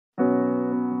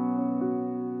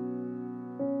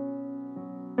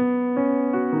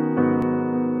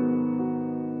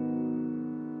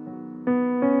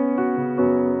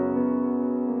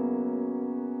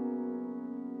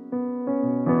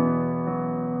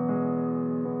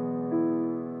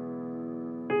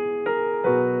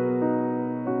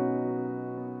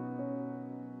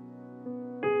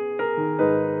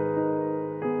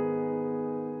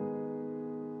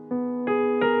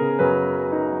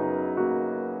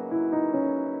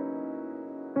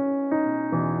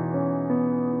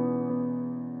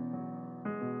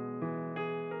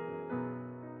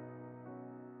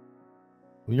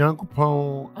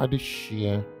Unyankopɔn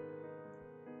adehye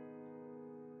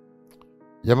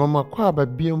Yamama kwa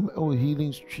babiam ewo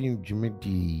healing stream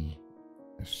dwumedi.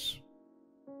 Yes.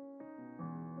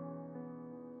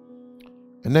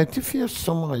 And I feel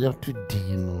some ya to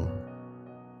dino.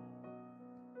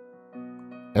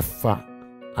 Efa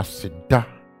asida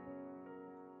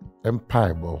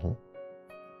empire bo.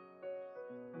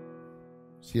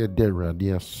 See a dead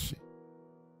radius.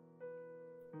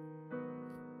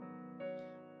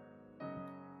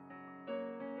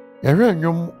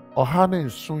 Yanyom ohana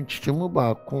nson chichemu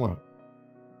baako a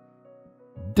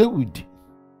David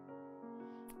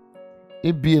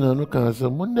ebien no kan se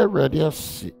mo na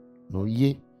radius no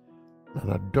ye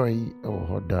na doi e wo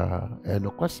hoda e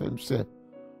no kwasem se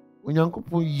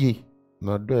onyankopon ye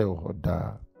na doi wo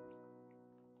hoda.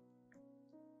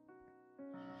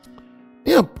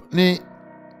 Yep ni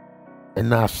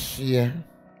enahye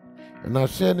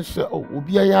ni se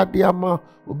obi ayade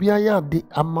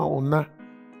ama ona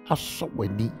aso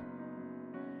wani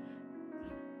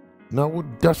na wo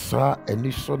dasa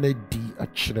eni so na di a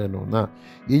kire no na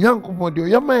yenyankopon de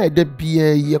oyama e da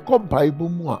bia ye kompai bo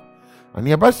mu a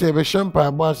ani e ba se be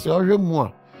champa bo ase ohwe mu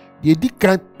a de di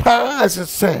kan pa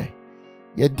se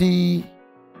ye di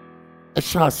e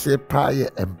chance pa ye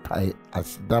empire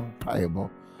as dam pai bo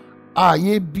a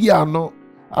ye bia no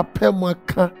apem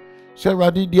aka se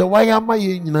radi de wayama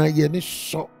ye nyina ye ni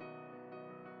so.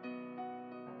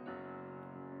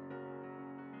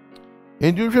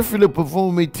 And you feel a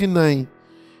perform 89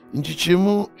 in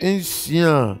Chichimu and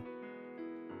Sia.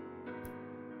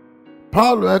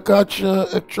 Paulo, I catch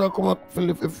a truck of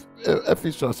Philip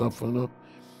Ephesus of no.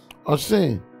 I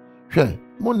say, Shay,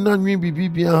 Monan be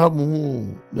and have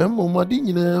moo. Nemo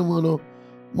Madina, mono,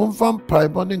 Monfam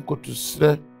pipe on and go to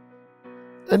say.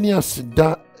 Any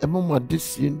asida, a mama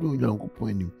this in do young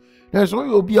point. There's only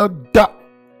will be a duck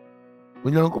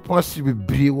when young possibly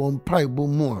be one pipe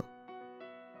more.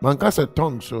 Man ka se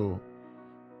tongue so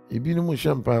ebi no mo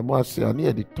champagne bo ase ani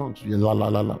e di tongues ye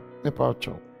la me pa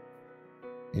cho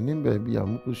enim ba bi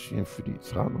amuko sua free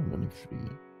sa no mo free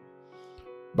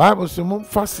Bible se mo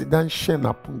fa sidan hye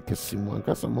na pon kesi mo an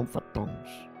ka se mo fa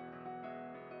tongues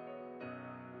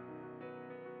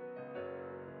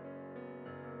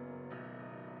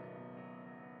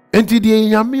enti di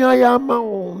nyame aya ma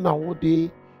wo na wo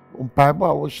de mpa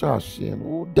ba wo sha ase no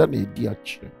wo da na edi a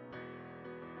kire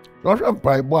Russian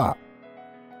Paiboa.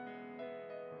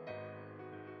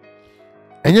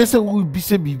 And yes, I will be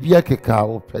said Bibia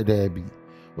Cacao, Pedabi.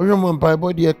 Russian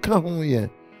Paibo, dear, come home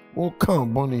here. Oh,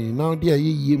 come, Bonnie, now dear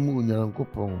ye moon, your uncle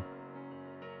Pong.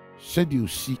 Said you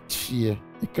sit here,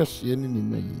 because ye enemy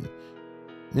may.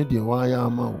 Need you why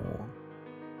I'm a war.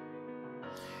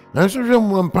 And so,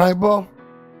 one Paibo.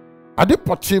 I did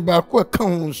put you back where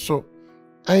come so.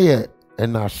 Aye,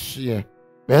 and I see.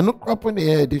 But no crop on the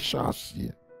air, this shall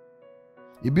see.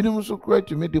 Ibinum so cry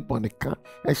to make upon the car,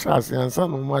 and shall say, and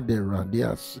son of my dear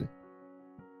radias.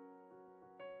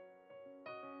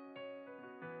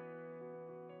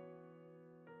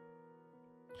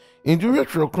 In the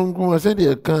retro conclusion, I said,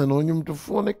 I can on him to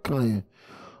phone a kind.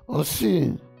 Or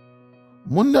see,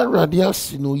 Munda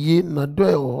radias no ye na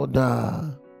doe or da.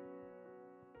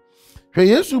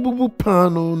 Yes, Bubu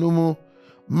Pano no more,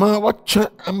 ma watcha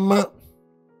and ma.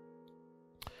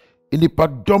 In the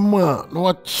padoma, no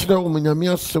what children when you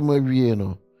mean somewhere,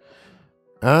 no.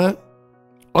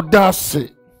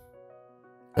 Audacy.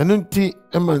 And until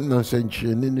Emma Nansenchi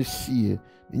and in the sea,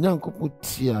 the young couple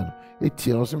tian, 8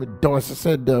 years, and doors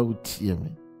said that would tear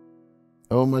me.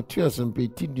 Oh, my tears and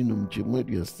petidinum,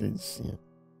 Jimedia sense.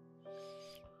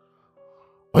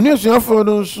 On your offer,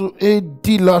 also a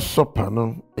dealer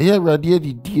sopano, a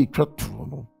radiated dear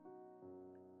tratuno.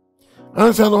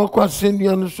 Answer no question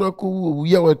you so cool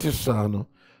we are what is sano.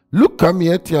 Look at me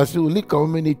at you, so look how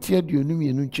many teared you knew me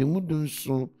and Chimudun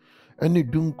so and you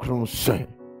don't cross say.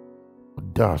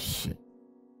 That's it.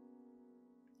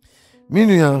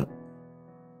 Minia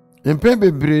and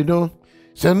Pepe Bredo,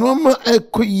 say no more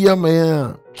echo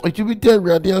yamaya, it will be tell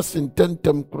radius in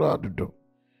tentum crowd do.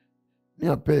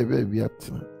 Near pay baby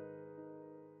at.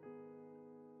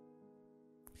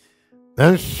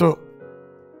 And so.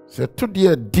 Say to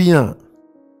dear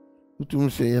to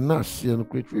say you're not seeing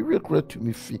great. We regret to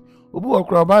me fee. Obu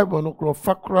akra Bible no kro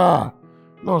fakra.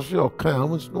 No say okay, I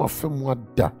must no fem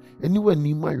wada. Anywhere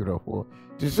ni my ho.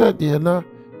 They said they na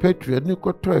patriot ni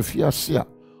ko to afiase a.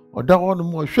 Oda won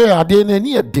mo hwe ade na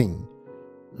ni edin.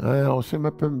 O say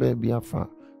mepem ba bia fa.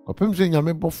 Opem say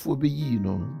nyame bofo be yi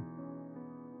no.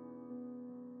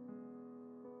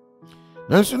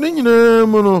 Nanso ni nyina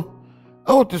mo no.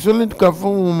 Awo te so lint ka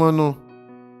fo mo no.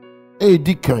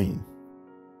 Dikan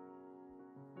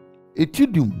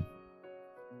etidum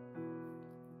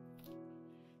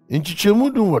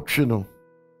enchichemudum watwe no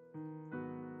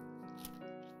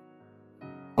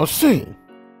ose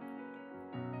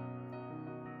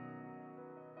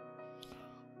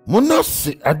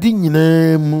monase ade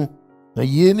nyinaa mu na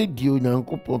ye ne die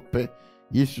Onyankopɔn pɛ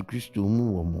Yesu Kristo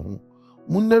mu wo mo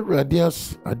munna Awurade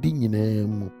as ade nyinaa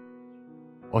mu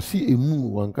ose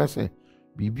emu wanka sɛ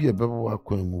bibi ebebo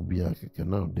akwan mu bia keke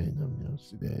na ode nyame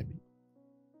asida bi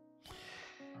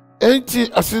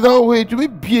enti asida wo etumi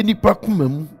bie nipa kuma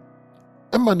mu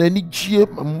ema na ni gie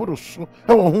mamoro so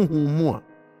e wo honhom mu a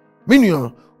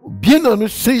menua bie na no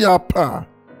se ya pa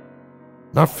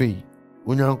na fei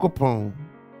Onyankopɔn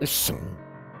esan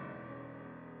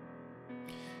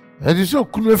edi so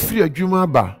kunu afiri adwuma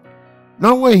ba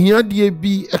na wo ahia de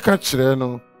bi eka kyerɛ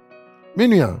no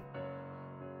menua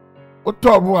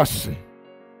otobo ase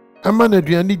ema na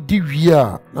aduane di wie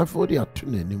a na fo de ato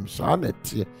nanim saa na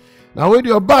tie na we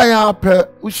de oba ya apɛ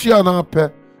uhyia na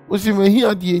apɛ usi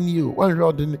mahia de ni o wanhwɛ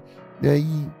ode ne na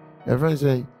yi everyone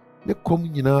say ne kom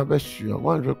nyina ba hyia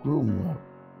wanhwɛ kuro mu a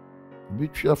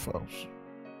bitwa faus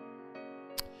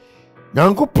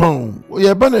Nyankopɔn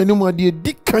ye ba na anim ade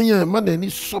di kan ya ma na ni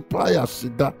sopa ya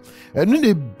sida enu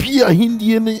ne bia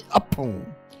ahindie ne apon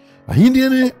ahindie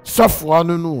ne safoa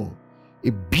no no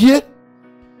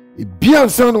ebie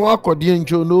ansa na wakɔde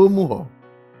ncho no mu hɔ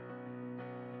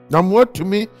na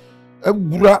moatumi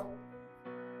agura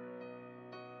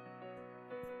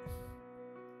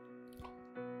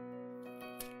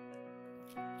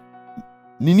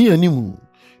nini animu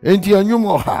enti anyum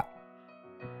ɔha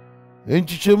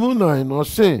enti chemu na no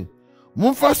se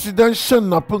mumfa sidan hyen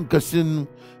na ponkase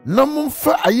na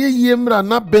mumfa ayeye mra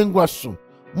na bengwa so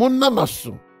munna na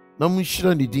so na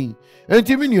munhyira ne din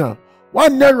enti menua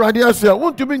wan na Awurade ase a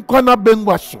wontumi nkwa na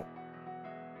bengwa so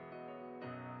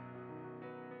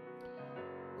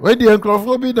we di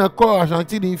enkrofo bi na call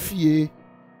Ashanti ni fie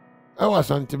e wa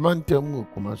santimanta mu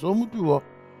kuma so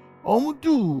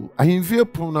omudu ahimfie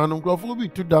pon na enkrofo bi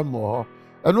tu dam ho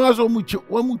eno aso mu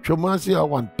twam ase a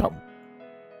wantam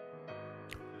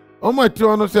omati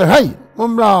ono se hey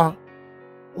momra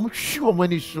omhwi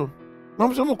omani so na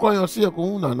mo so mo kon yo se ko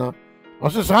hu nana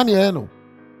oso sa ne e no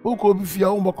uko bi fia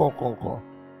wo mokokoko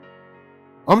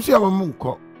se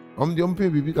amamnko de ompe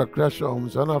bibi ka crash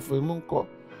sa na afa munko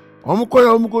ko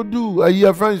ya ko du ayi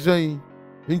afansan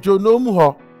ncho no mu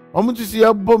ho ti se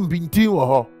ya bom bintin wo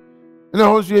ho na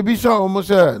ho so ebi sa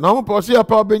se na mo po se ya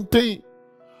pa bintin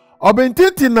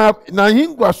obintin na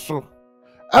hingwa so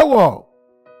ewo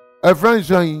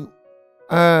afansan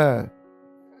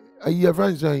ayi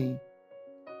afansan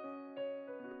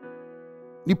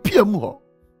ni pia mu ho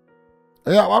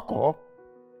ya wakọ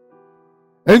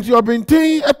enti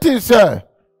obintin etin se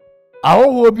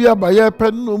awowo bi abaye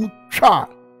pe no twa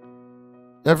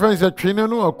ya friend se twene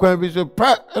no akwan bi se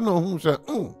pa na hu se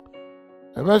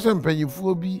e ba se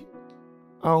mpanyifuo bi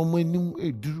a omanim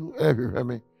eduru ehwehwe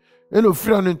me eno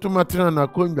fira no ntomatena na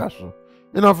konwa so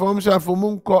ina fom se afom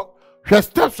nko hwe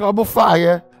steps obo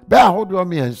faaye be ahodo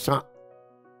me ensa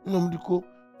nom diko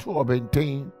to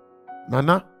obintin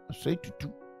nana say tutu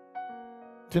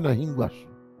tina hingwaso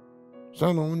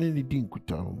sana woni ni din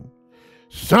kuta ho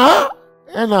sa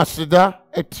ena sida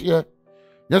etie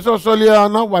yeso solia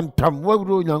na wantam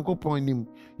wawro Onyankopɔn nim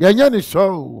yanya ni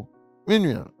so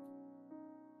menua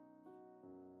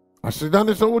asida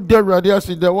ne so wo de Awurade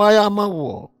asida wa ya ma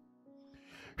wo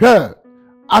hwe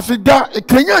asida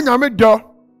ekenya nyame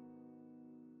do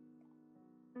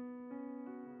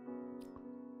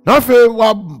na fe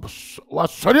wa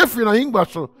sori fi na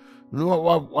hingwaso no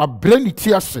wa brand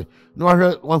ti ase no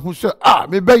wa hu se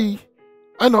me bayi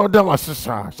ana oda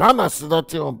wasesa sa na sida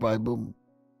ti on bible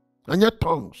anya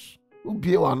tongues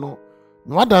ubie wa no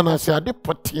wada na se ade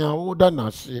potia wo da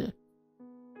na se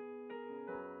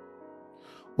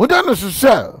wo da no se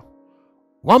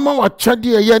wama wa chade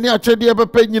ye ne achade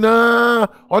pepe nyina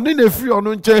oni na fi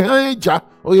ono nche hanja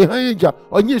oye hanja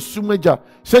onye sumaja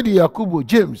said Yakubu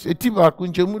James etiba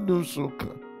kunchemu dun soka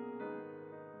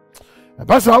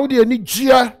basa wodi ani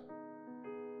gia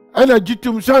ana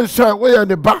jitum sansa we ya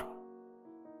ne ba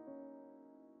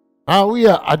we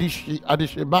ya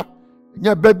adishi ba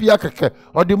nya ba bia keke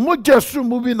odi moja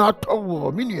sumu bi na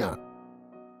towo minua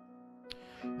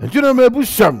ejuna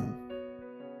mebusam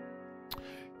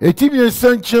etibie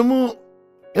sanchemu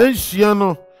enhia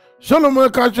no Solomon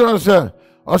ka choro se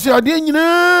o se ade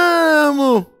nyina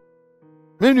mu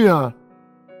minua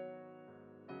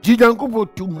jijankupo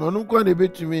tum no kwa ne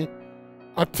betimi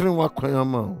atren wakwan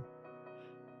ama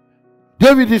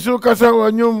David so kasa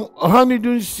wanyom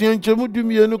hanidun sienchemu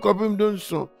dumie no kopim don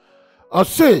so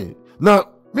ase na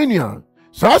minua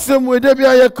Sasem we de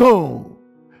bia ye kon.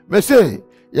 Me say,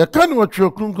 ye kan wo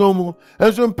tro kronkron mu.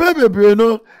 Enso mpe bebre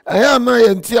no, eya na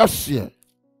ye nti ahye.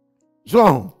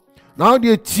 So, now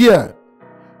the tie.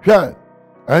 Hwe,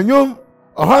 enyom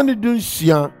ohane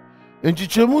dunsia,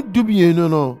 enchichemu dubienu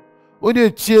no. O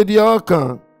de tie dia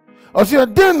okan. O se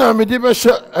den na me de be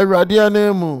hye Awurade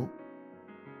anemu.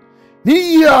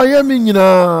 Ni ya ye me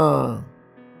nyina.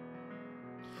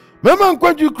 Mema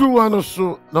nkwaju kruwa no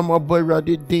so na mabo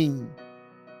Awurade din.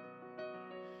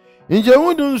 Inje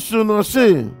wundun so no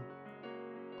se.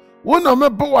 Wona me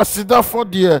bo wasida for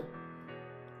de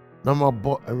na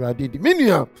mabo Awurade din.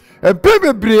 Menua,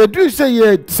 bebre do say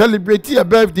ye celebrate your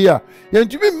birthday a. Ye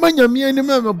ntumi manyame ani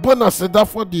me bo na sida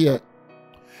for de.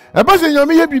 Eba se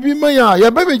nyame ye bibi manya, ye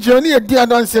be jani ye di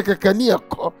adanse kekani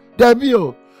ekọ. Dabi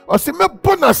o. O se me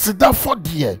bo na sida for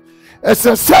de.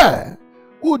 Ese se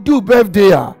who do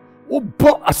birthday a, who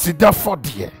bo asida for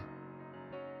de.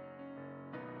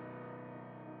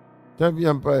 Dabi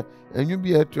ampa enyu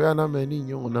bi eto ya na mani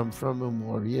nyo onam from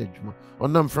mu ori adwuma.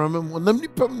 Onam from mu onam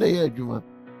nipam na ye adwuma.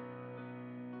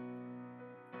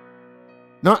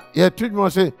 Na ye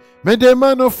tudmo se me de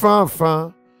ma no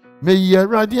fa me ye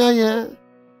Awurade aye.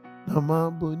 Na ma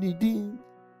boni din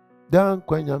dan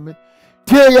kwanyame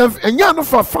tie ye enya no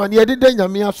fa ne ye de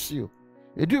nyame asio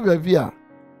edu ba bi a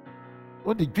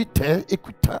o de dwite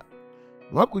ekuta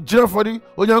wa ku gira fori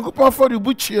onyankopɔ fori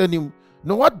buchi anim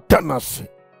no wa danase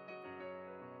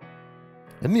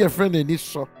eni ye friend eni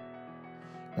so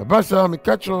eba sa me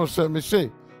catch on say me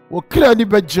say wo kra ni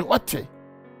beje wate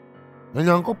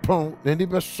onyankopɔ na ni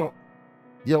be so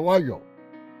ye wayo.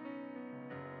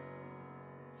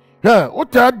 Yeah,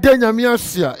 what I did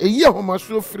Yamiasia, a year home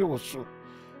so free was so.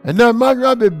 And now my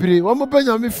rabbi bri, one more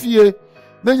Benyami fear,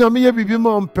 then Yamia be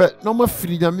more pet, no more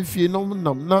free Yami fear, no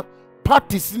na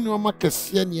parties in your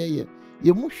Macasian ye,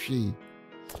 ye mushy.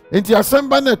 And the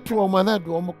assembly to a man at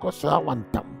Omocosa one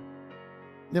time.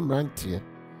 Nemrantia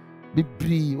be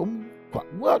bri,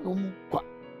 what,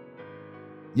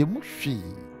 ye mushy.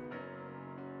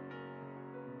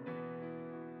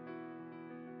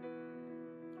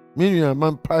 Meaning,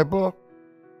 man, piebo.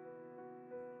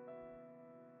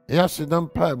 Yes, done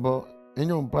piebo, and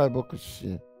your piebo could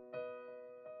see.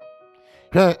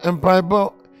 Okay, and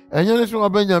piebo, and you know,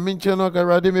 Benjamin Chenock, I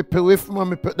ready me pay with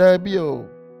mammy put there bio.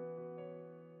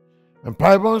 And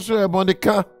piebo, so about the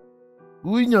car.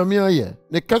 We know me, ye,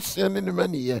 the cat sending the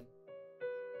money, ye.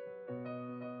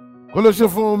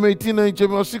 Colossal 18 inch, I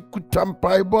was could tam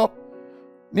piebo.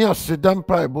 Near Sedan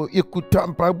piebo, you could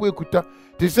tam piebo, you could.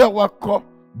 They say what call.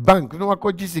 Bank no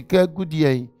akɔgye sika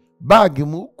gudie bag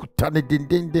mu kuta ne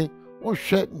dendende wo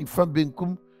hwɛ ni fa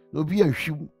benkum obi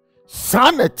ahwim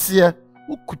saa na tie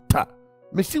wo kuta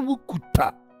mesi wo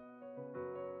kuta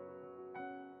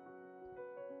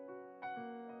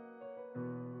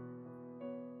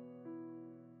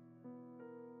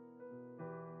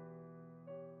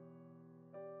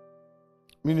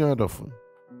mini adofo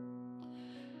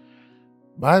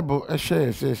Bible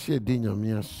ehye se di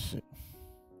nyame ase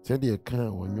said ye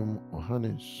can when you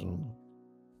honey soon.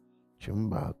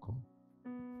 Chimbaco.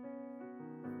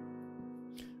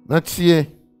 That's ye.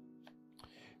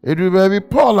 It will be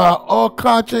Paula or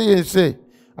catch ye say.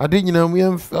 I didn't know we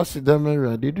am fasted them.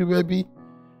 Did you baby?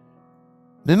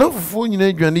 The no phone in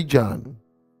a Johnny John.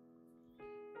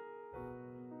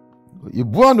 You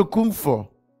born to come for.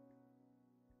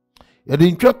 You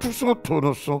didn't try to so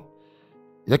tono so.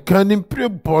 You can't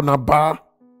improve upon a bar.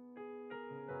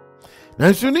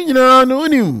 Na so ni nyina no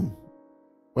onim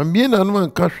wambie na no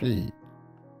anka hwe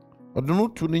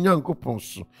odono tu ni nyankopon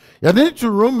so ya de tu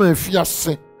Roma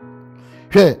fiase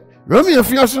hwe Roma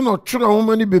fiase no tworo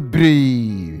homa ni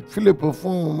bebre Philip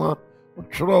ofuma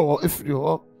tworo wo efiri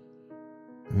ho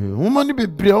homa ni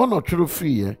bebre ho no tworo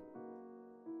firi ye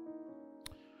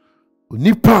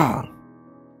onipa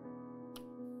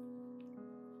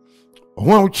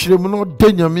ho a uchirem no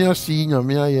de nyame ase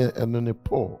nyame aye eno ne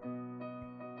Paul.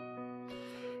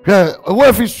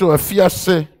 Efiso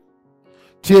afiase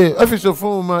tie efiso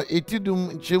foma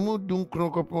etidum nchemu dum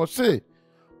kronkopon se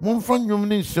momfa nwom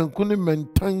ne nsanku ne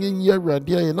mentan yen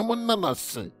Awurade aye na monna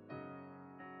nase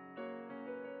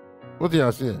what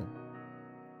you say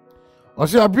o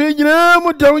se abre nyina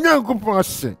mu da Onyankopon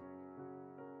ase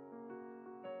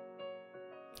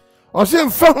o se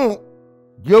mfa ho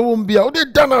je wom bia o de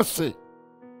danase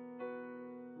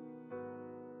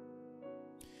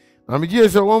amije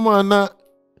se woma na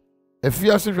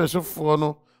efiase hwesofo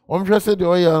no omhwese de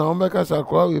oya na omeka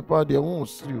sakwa we pa de won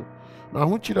srio na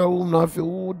ho kira wo na afi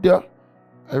wo da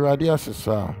Awurade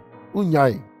asesa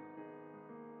unyai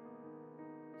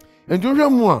enjohwe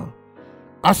mu a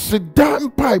asedan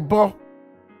paibo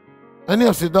Any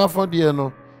of the for the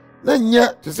no. Then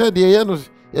yet to say the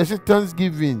yes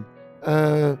Thanksgiving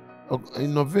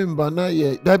in November na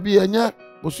ye that be anya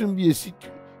must be a seat.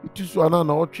 It is one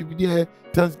or tribute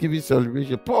Thanksgiving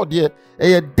celebration. Paul dear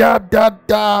da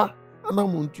and I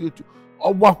want you to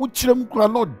or what children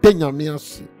can not denya me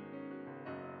see.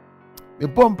 The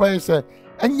Pompey said,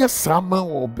 and yes, Sama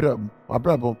or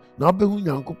Brabum, now be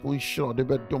who uncle point sure the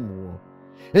bed dome.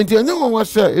 And no one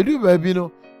was said, it do baby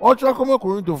no, or Chacoma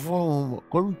going to form,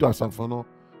 going to Asafano,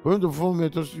 going to form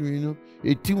metals, you know,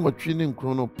 a team of training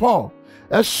chrono. Paul,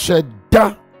 a shed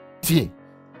da tea.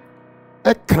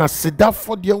 A casida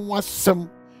for the one some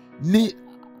ni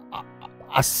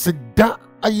a seda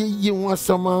a ye one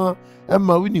summer and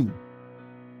my winning.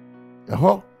 A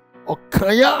ho or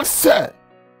Kaya said.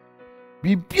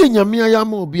 Be Yamia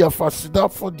Yamo be a fascida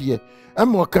for dear,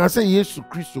 and more can say yes to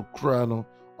Christo Crano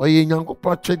or ye young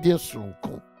patch dear so.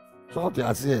 So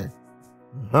I say,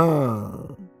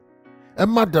 and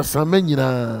Mother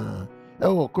Samena,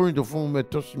 oh, according to form a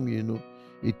toss me, you know,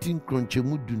 a tin crunchy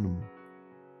mudunum.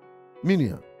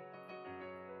 Minia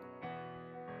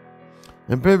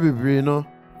and baby Brino,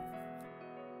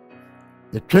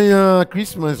 the Kenya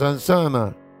Christmas and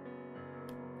Sana,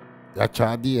 that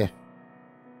child dear.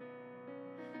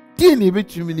 Dear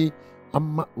bit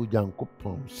Amma Ujanko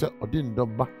Pom, set or didn't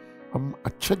double. A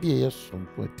chaddy yes from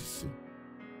 26.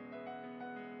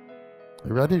 A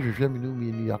rather reframe me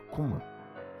in Yakuma.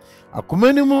 A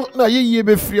commendum na ye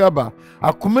be friaba.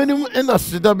 A commendum and a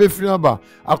seda be friaba.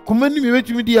 A commendum you bet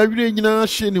me the arena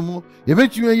shenimo. You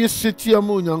bet you a city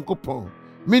among Uncle Pom.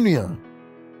 Minia.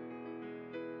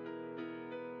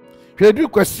 Pedro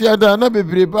Quasiada, na be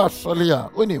breba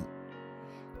solia, onim.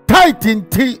 Tight in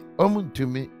tea, to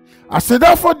me. I said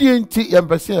that for the anti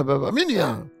embassy of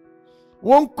Minia.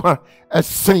 One qua a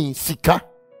saint sika.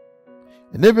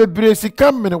 And never brace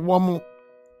come in a woman.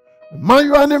 My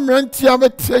running ranty of a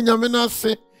 10 Yamina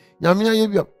say,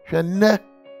 Yamia, Shane,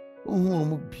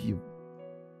 whom be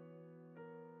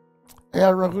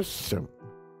Arabusum.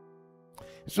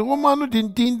 So, woman who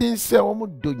didn't say, oh,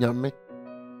 do yame.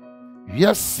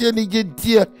 Yes, any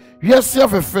dear, yes, you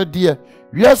have a fair dear,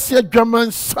 yes, your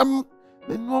German some,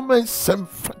 the woman some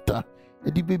fatter,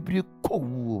 and the baby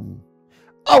cold.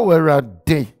 Our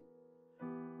day.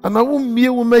 And I won't be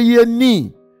a woman ye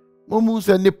knee. Momus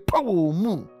and the power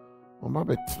moon. Mamma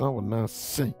betra will now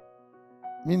say.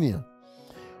 Minia.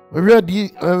 We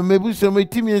ready, maybe some of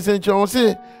Timmy and Saint John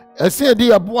say, I say,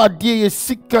 dear boy, dear,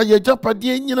 sick, your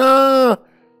Japadia,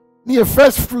 near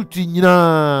first fruit in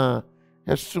ya.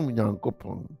 As soon young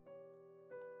coupon.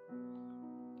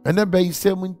 And I bay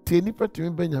 17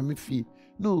 to Benjamin fee.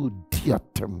 No, dear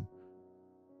Tim.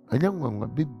 A young one will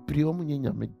be briom in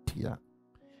your media.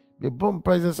 The bomb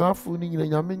prices are fooling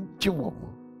in your men.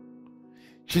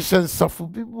 She sends suffer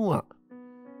people.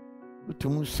 But to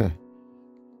Musa,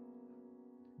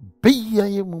 be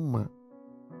ye mumma,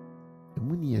 the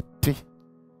money a tea,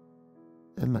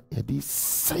 and a dis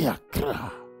say a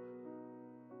cra.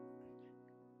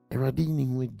 A radini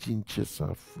with ginchers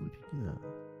are food.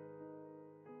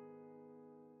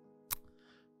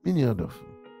 Many other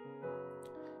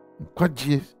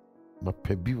quadje, my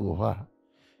pebi wa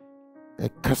a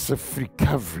cassa free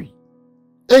recovery.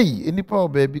 Hey, any power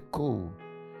baby cold.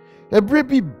 A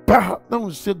baby bar now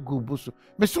say go boso.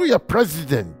 Me so your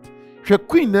president. She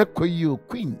Queen you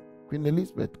Queen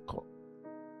Elizabeth call.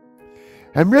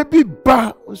 And baby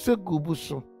bar say go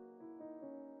boso.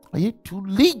 Are you too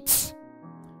late?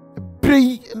 A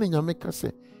bray and then Yameka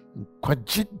say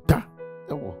quadjita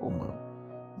our home.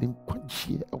 Then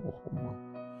quadjia our home.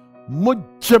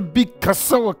 Moja big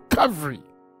casawa recovery.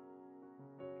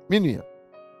 Minia.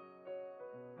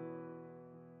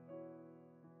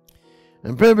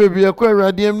 And baby, a queer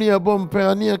radium near bomb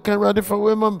pair near can ready for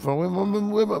women from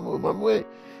women way.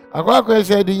 A quack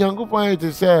said the young point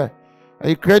to say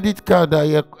a credit card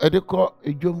I call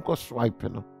a jump cost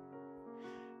swiping.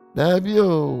 There be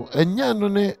oh, and yan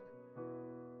on it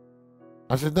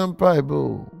as a damn pipe.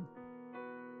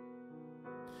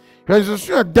 There's a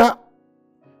sure that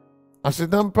as a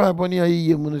damn pipe on your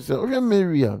ear, Minister, or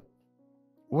Maria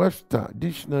Webster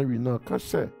Dictionary now, can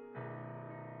say.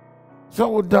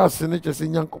 So that's in it as a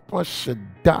young couple shed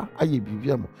da aye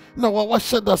bibiamo. Now what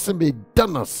shed us and be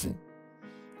danasi.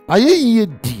 Aye ye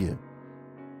dear.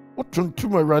 What to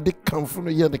my radical from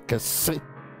a year the cassette?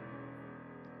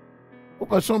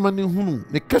 What so many who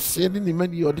the cassette in the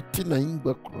many or the tin in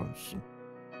backgrounds.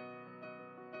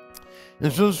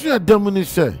 And so she had Domini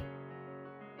say,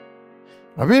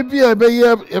 I may be a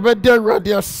better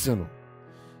radiation.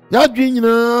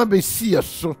 Yadrina be see us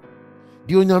so.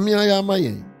 The Onyamia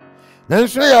Yamaye. Then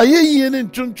say, I ye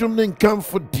in chum and come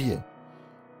for dear.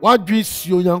 wadwi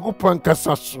si onyankopɔn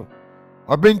ankasa so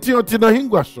ɔbɛnti ɔte na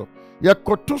hingwa so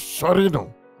yɛkɔto sɔre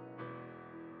no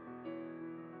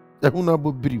ehuna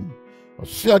bobirim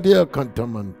ɔsiade yɛ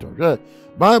kantamanto hwɛ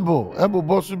Bible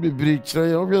ɛbobɔ so bebree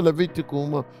kyerɛ yɛ ɔhwɛ Leviticus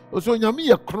ma ɔsɛ onyame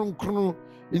yɛ kronkron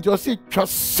nti ɔsɛ twa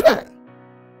sɛ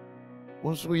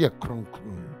wɔn nso yɛ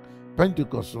kronkron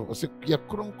Pentecost ɔsɛ yɛ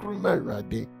kronkron ma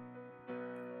Awurade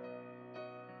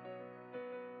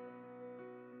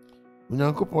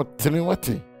onyankopɔn tene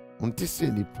wate ɔnte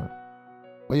sɛ nipa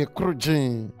ɔyɛ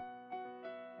korogyen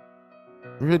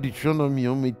hwɛ Deuteronomy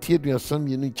ɔmɛtie aduasa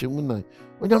mmienu nkyɛmu nan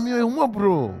onyame ɔyɛ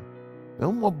mmɔborɔ na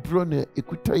mmɔborɔ na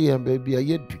ɛkuta yɛn baabi a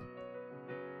yɛdu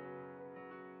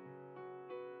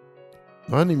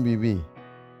naane biribi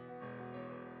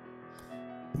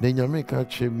na nyame ka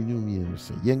kyerɛ me ne mmienu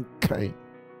sɛ yɛnkae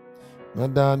na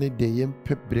daa ne deɛ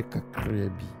yɛmpɛ bere kakraa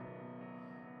bi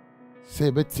sɛ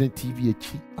yɛbɛtena TV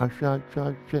akyi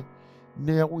ahwɛ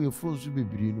na yɛwoyɛ fo nso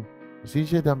bebree no sɛ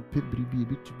yɛhyɛ da mpɛ bere bi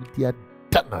yɛbɛtumi de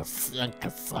ada n'ase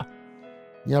ankasa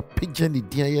na yɛapagya ne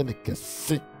din ayɛ no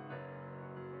kɛse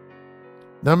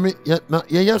na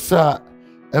yɛyɛ saa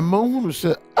ɛma wohunu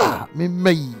sɛ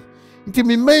memma yi nti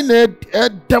memma yi na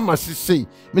ɛda m'ase sei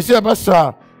mesɛ ɛba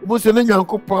saa wobɛhu sɛ ne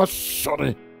Nyankopɔn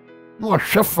asɔre na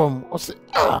wahwɛ fam ɔsɛ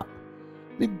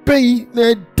meba yi na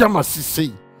ɛda m'ase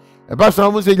sei ɛba saa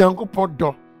wobɛhu sɛ Nyankopɔn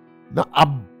dɔ na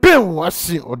abɛn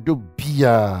wase ɔdɔ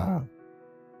biara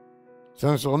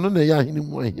sɛn sɛ ɔno na ɛyɛ ahene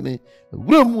mu ahene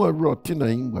awura mu awura ɔte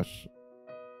n'ahengua so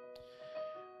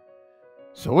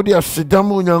sɛ wode aseda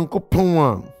ma Onyankopɔn a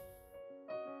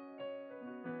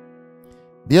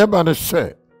deɛ ɛba no sɛ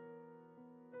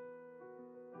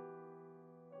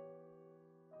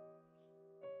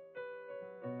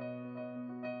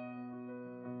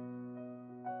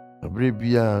abere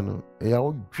biara no ɛyɛ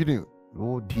wodwene na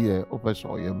wodiɛ wopɛ sɛ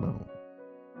ɔyɛ ma ho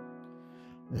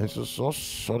nanso sɛ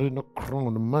ɔsɔre no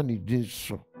kron no ma ne din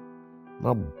so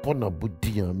na bɔ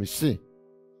n'abɔdi a mese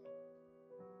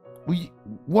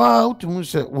waa wotumi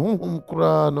sɛ wo honhom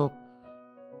koraa no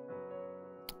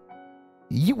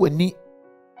yi w'ani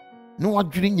na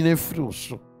wadwene nyina firi wo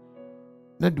so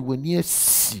na de w'ani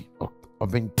asi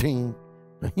ɔbɛnten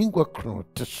ahengua kron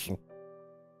te so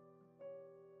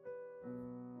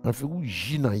afei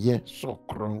woyi n'ayɛ sɛ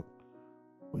ɔkron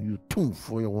ɔyɛ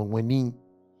tumfoɔ yɛ wɔn w'ani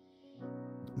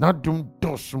n'adom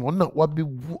dɔɔso ma ɔna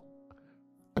wabɛwu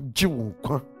agye wo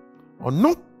nkwa ɔno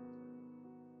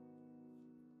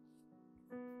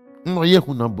na ɔyɛ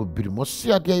hunabɔbirim ɔse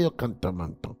adeɛ yɛ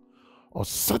kantamanto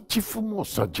ɔsagyefo mu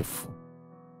ɔsagyefo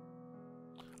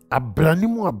abrane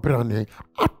mu abrane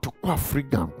atokɔ afiri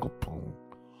Nyankopɔn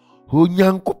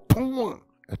Onyankopɔn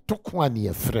a ɛtoko a ne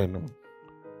yɛfrɛ no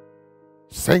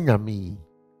sɛ nyame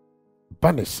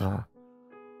ba ne saa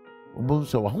wobɛhu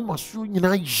sɛ w'ahomasoɔ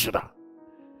nyinaa yera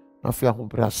na afei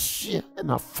ahobrɛaseɛ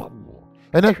ɛna afa woɔ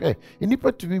ɛnɛ hwɛ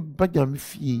nnipa tumi ba nyame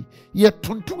fie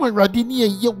yɛtontom Awurade ne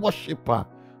yɛyɛ worship a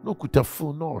na ɔkuta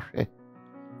phone na ɔhwɛ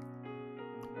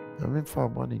nyame mfa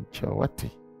abɔ ne nkyɛ wate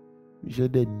mehyɛ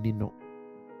dɛ nni no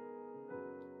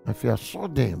afei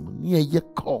asɔɔdan mu ne yɛyɛ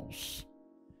calls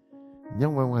nyɛ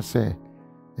nwanwa sɛ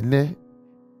ɛnɛ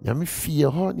nyame fie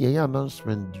hɔ ne yɛyɛ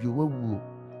announcement deɛ wawuo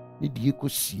ne deɛ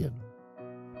kɔsie no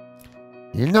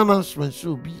yɛnyɛ announcement sɛ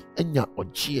obi anya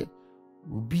ɔgyeɛ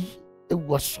obi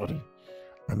ewu asɔre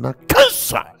ana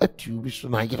cancer atu obi so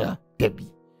na ayera dabi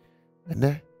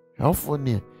ɛnɛ hwɛfoɔ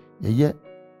ne yɛyɛ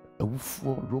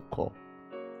awufoɔ roll call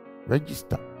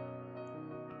register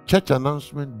church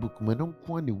announcement book mu no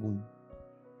nko ne wom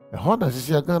ɛhɔ na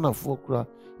sisi Ghanafoɔ kora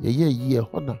yɛyɛ yie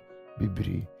ɛhɔ na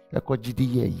bebree ɛkɔgye de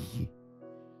yɛ yie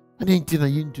ɛne nti na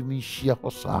yɛntumi nhyia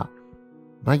hɔ saa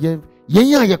na yɛn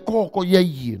a yɛkɔɔkɔ yɛ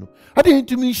yie no ɛde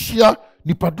yɛntumi nhyia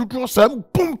nipa dodoɔ saa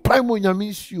mbom mpae mu Nyame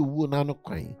nsi owuo na ano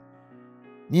kwan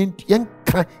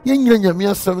yɛnka yɛnyina Nyame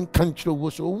asɛm nka nkyerɛ owuo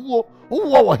sɛ owuo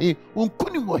wɔ he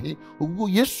ɔnkonim wɔ he owuo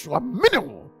Yesu amene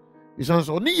wo ɛsiane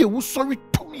sɛ ɔne yɛwu sɔre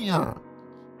tumi a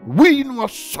wei no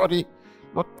asɔre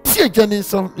na ɔte agya ne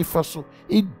nsa nifa so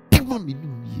ɛdi ma me no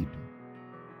mmienu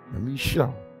na menhyira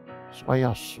wo so ayɛ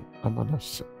aso ama no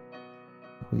asɛ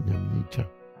ɛhɔ Nyame agya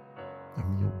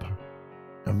Nyame ɔba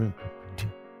Nyame nkrakodi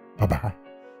bye-bye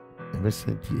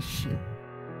ɛbɛsɛ di ahyia mu